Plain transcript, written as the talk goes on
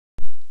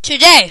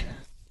Today,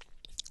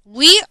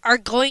 we are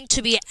going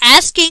to be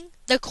asking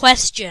the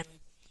question,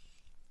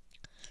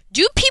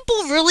 do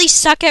people really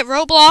suck at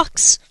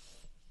Roblox?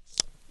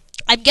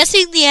 I'm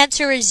guessing the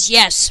answer is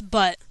yes,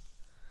 but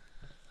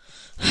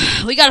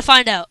we gotta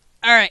find out.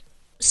 Alright,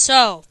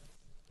 so,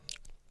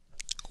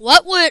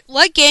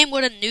 what game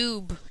would a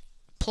noob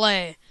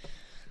play?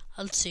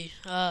 Let's see,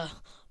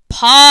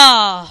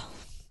 Paw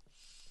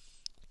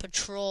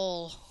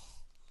Patrol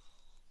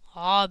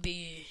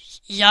Hobby.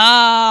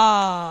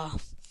 Yeah.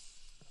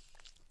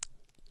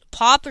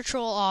 Paw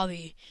Patrol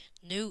Obby.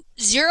 New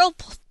zero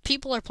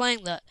people are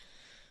playing that.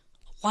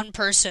 One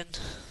person.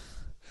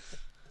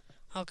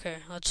 Okay,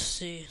 let's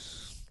see.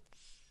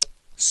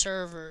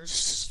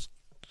 Servers.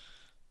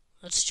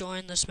 Let's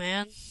join this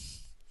man.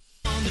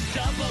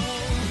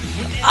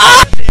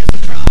 Ah!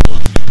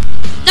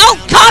 No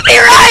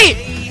copyright!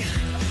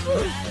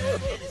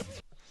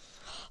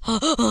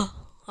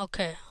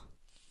 Okay.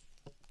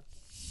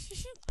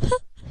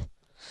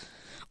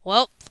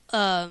 Well,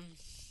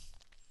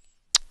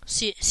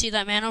 see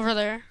that man over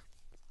there?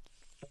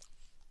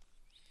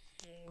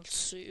 Let's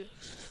see.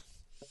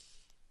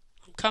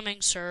 I'm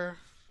coming, sir.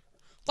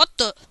 What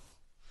the?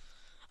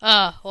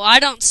 Well, I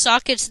don't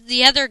suck. It's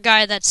the other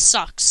guy that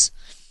sucks.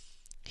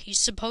 He's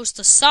supposed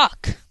to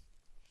suck.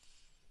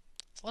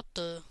 What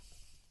the?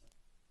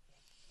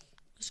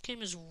 This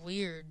game is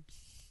weird.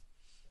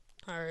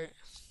 Alright.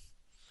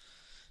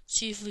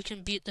 See if we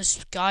can beat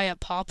this guy at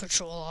Paw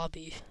Patrol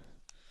Lobby.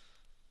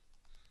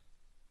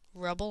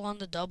 Rebel on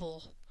the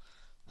double.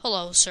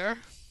 Hello, sir.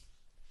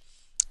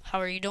 How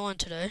are you doing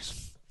today?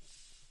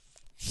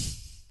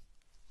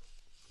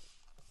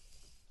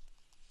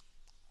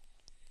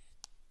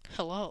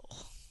 Hello.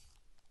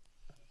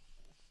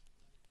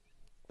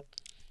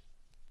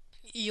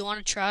 You want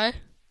to try?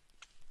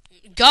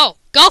 Go!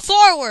 Go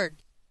forward!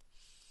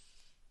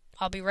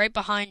 I'll be right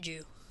behind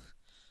you.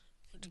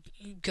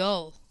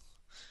 Go.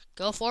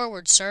 Go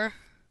forward, sir.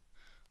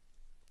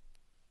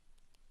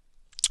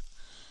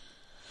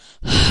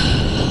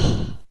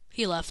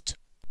 He left.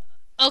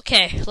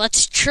 Okay,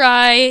 let's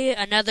try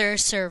another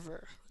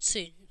server. Let's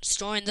see. Let's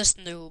join this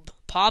noob.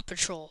 Paw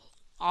Patrol.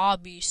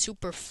 Obby.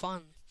 Super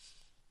fun.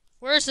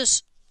 Where is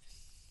this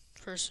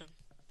person?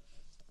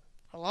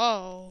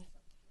 Hello?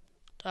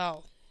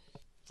 Oh.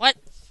 What?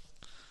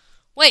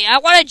 Wait, I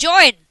want to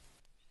join!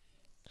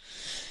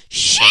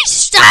 She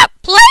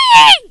stopped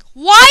playing!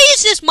 Why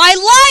is this my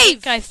life?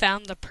 I think I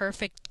found the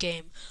perfect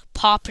game.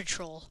 Paw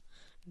Patrol.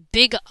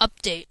 Big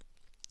update.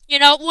 You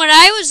know, when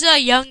I was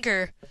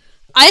younger,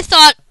 I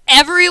thought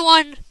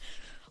everyone,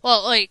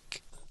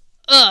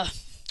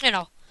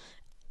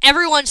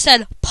 everyone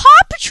said,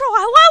 Paw Patrol,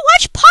 I want to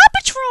watch Paw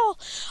Patrol.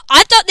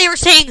 I thought they were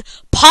saying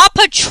Paw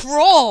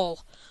Patrol.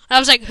 And I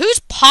was like, who's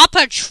Paw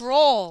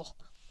Patrol?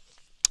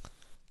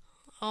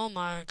 Oh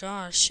my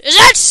gosh. Is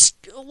that,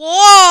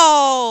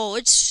 whoa,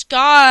 it's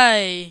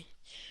Sky.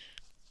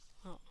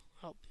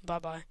 Oh,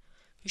 bye-bye.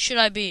 Who should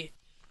I be?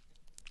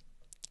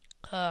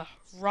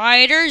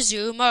 Ryder,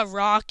 Zuma,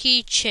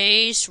 Rocky,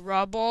 Chase,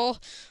 Rubble,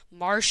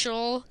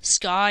 Marshall,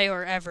 Sky,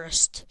 or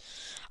Everest.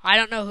 I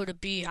don't know who to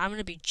be. I'm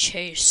gonna be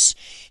Chase.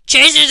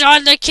 Chase is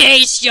on the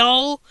case,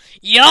 yo!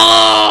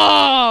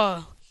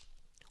 Yo!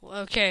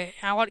 Okay,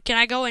 now what? Can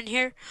I go in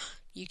here?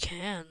 You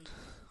can.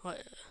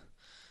 What?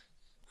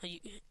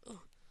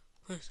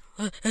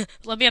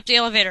 Let me up the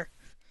elevator.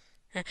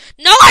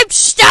 No, I'm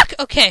stuck!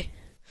 Okay.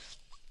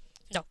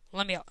 No,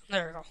 let me out.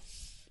 There we go.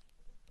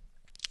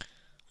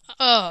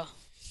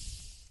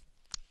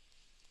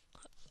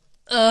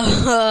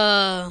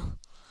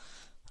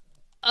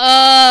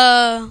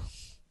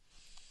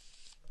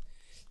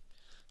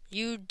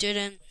 You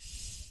didn't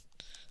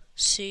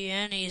see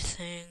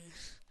anything.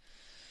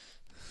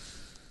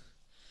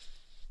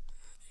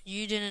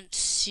 You didn't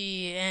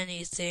see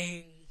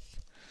anything.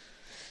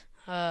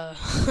 Oh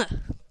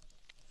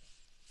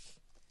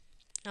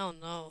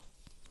no.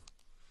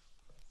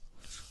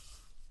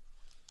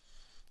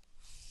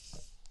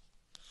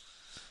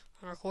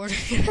 I'm recording.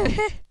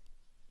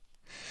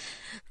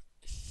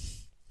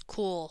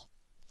 Cool.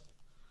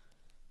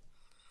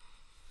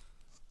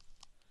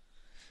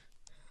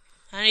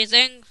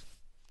 Anything?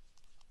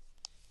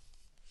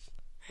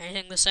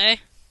 Anything to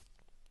say?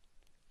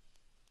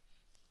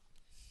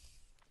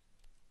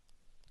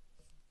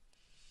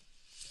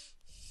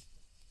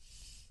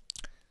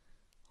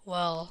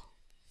 Well.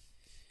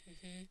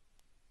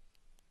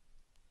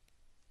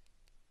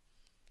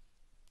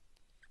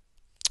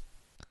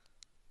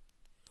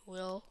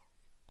 Well.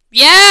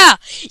 Yeah!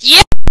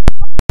 Yeah!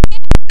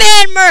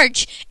 Man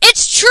merch!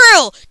 It's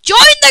true! Join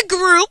the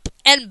group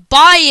and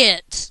buy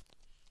it!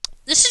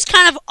 This is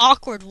kind of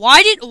awkward.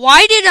 Why did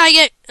I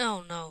get...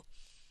 Oh, no.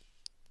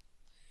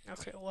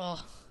 Okay,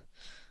 well...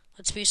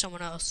 Let's be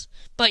someone else.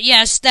 But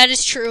yes, that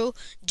is true.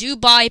 Do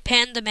buy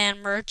Panda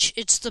Man merch.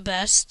 It's the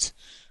best.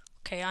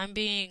 Okay, I'm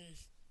being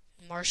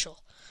Marshall.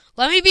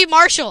 Let me be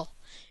Marshall!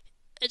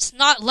 It's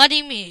not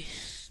letting me.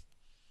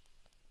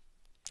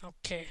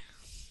 Okay.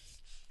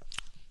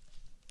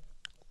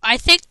 I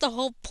think the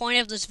whole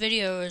point of this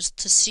video is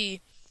to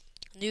see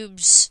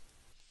noobs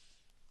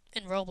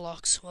In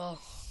Roblox.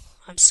 Well,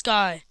 I'm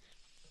Sky.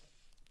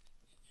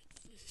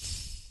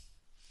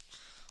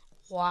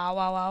 Wow,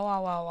 wow, wow,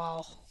 wow, wow,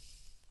 wow.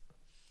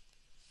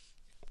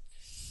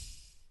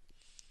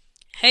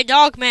 Hey,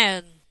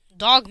 Dogman.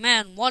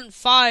 Dogman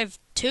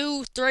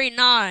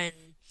 15239.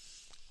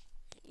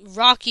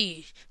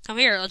 Rocky, come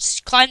here.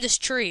 Let's climb this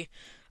tree.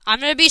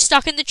 I'm gonna be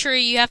stuck in the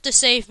tree. You have to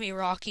save me,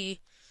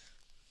 Rocky.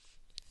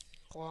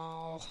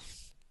 Wow.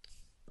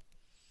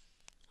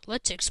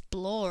 Let's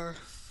explore.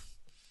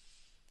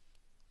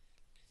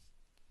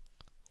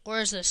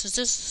 Where is this? Is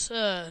this,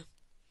 I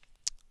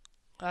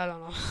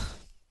don't know.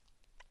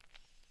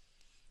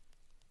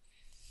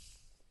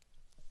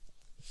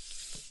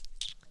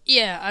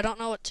 Yeah, I don't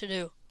know what to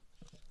do.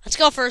 Let's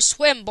go for a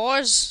swim,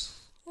 boys.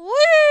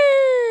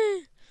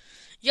 Whee!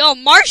 Yo,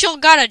 Marshall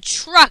got a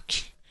truck.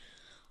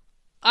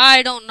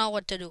 I don't know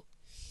what to do.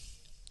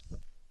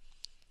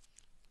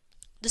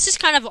 This is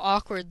kind of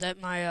awkward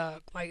that my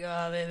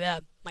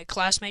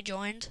classmate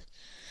joined.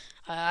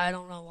 I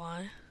don't know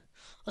why.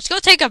 Let's go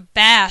take a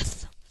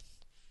bath.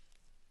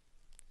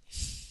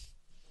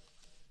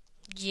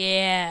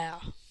 Yeah.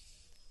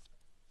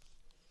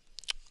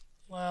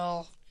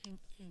 Well,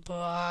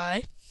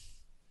 bye.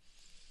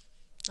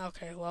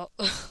 Okay, well,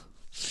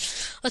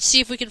 let's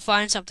see if we can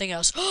find something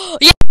else.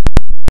 Yeah!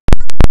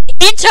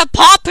 Into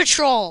Paw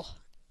Patrol!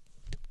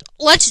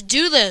 Let's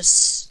do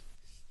this!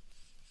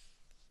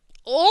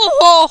 Oh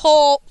ho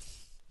ho!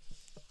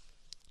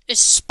 It's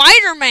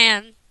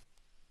Spider-Man!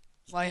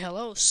 Why,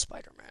 hello,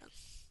 Spider-Man.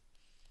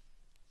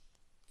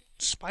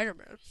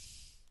 Spider-Man.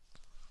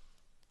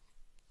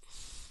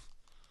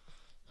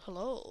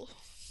 Hello.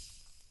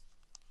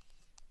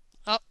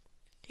 Oh,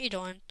 he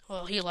joined.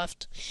 Well, he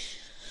left.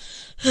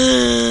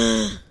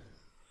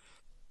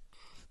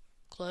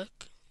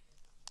 Click.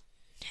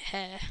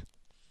 Heh.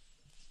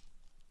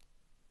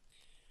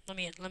 Let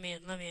me in.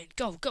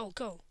 Go, go,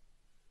 go.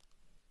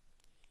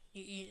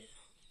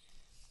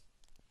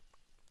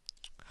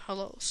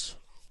 Hello.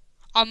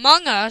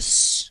 Among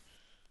Us?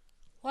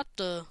 What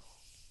the?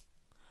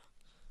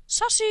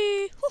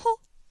 Sussy! Hoo-hoo.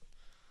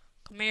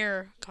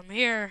 Come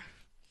here.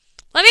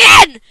 Let me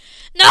in!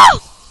 No!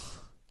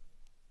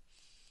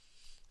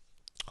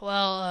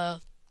 Well,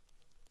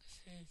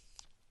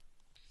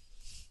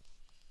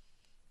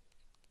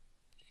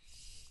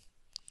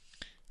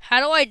 how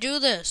do I do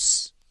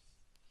this?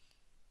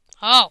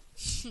 Oh.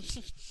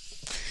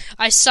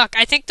 I suck.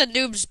 I think the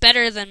noob's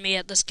better than me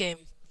at this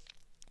game.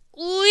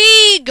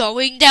 Wee!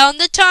 Going down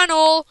the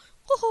tunnel!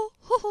 Hoo-hoo,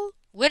 hoo-hoo.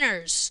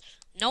 Winners.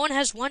 No one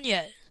has won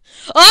yet.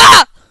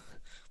 Ah!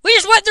 We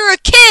just went through a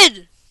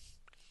kid!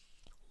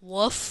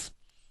 Woof.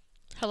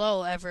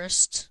 Hello,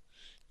 Everest.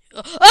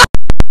 Ah!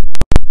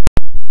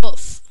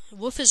 Woof.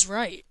 Woof is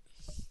right.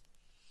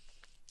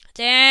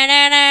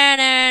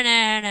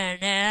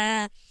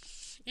 Da-na-na-na-na-na-na.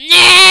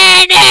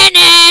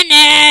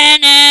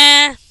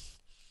 Na-na-na-na-na.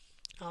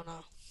 Oh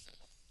no.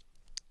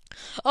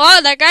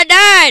 Oh, that guy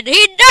died!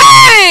 He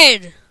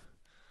died!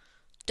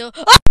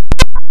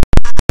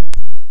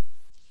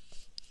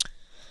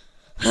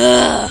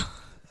 Oh!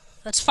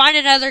 Let's find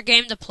another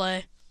game to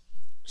play.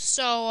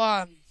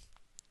 So,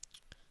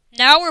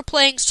 now we're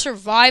playing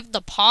Survive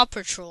the Paw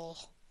Patrol.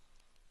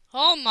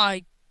 Oh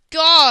my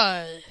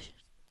god.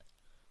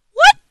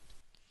 What?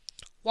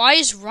 Why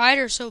is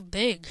Ryder so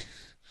big?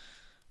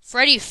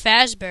 Freddy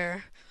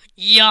Fazbear.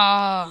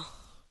 Yeah.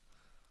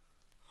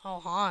 Oh,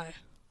 hi.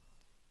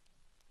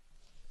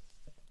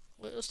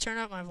 Wait, let's turn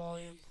up my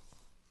volume.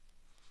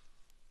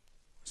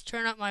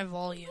 There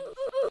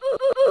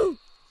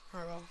we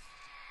go.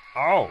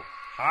 Oh,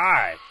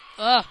 hi.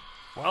 Ugh.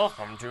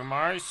 Welcome to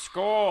my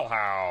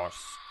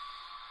schoolhouse.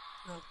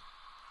 No.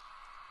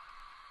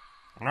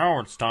 Now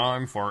it's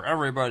time for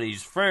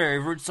everybody's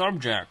favorite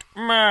subject,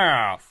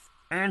 math.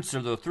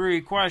 Answer the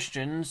 3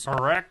 questions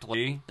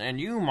correctly, and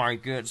you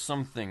might get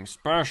something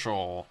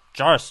special.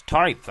 Just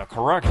type the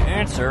correct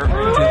answer into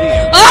the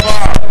empty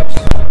box.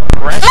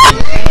 Press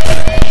the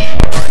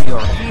on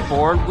your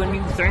keyboard when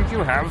you think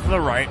you have the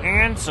right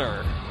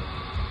answer.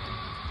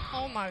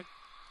 Oh my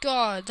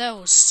god, that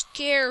was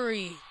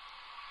scary.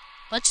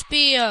 Let's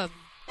be,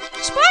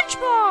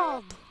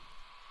 SpongeBob!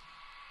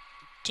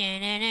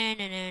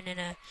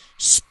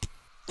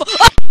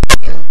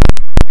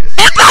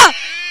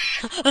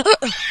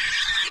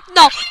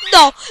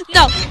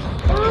 No!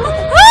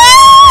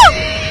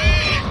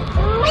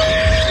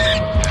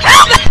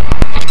 Help me!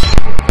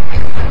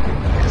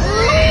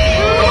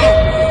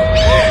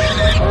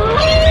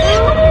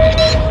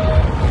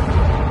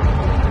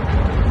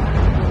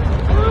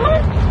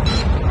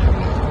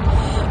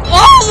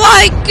 Oh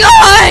my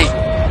god!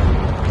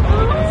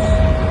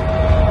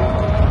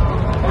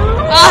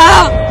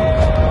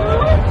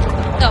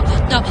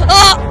 No.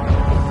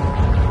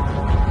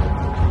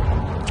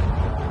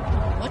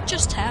 What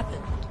just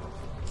happened?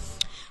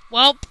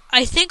 Well,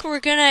 I think we're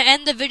gonna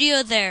end the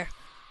video there.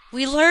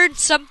 We learned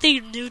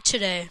something new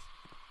today.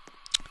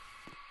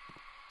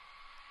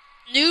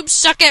 Noobs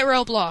suck at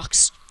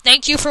Roblox.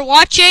 Thank you for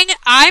watching.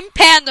 I'm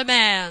Panda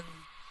Man.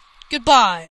 Goodbye.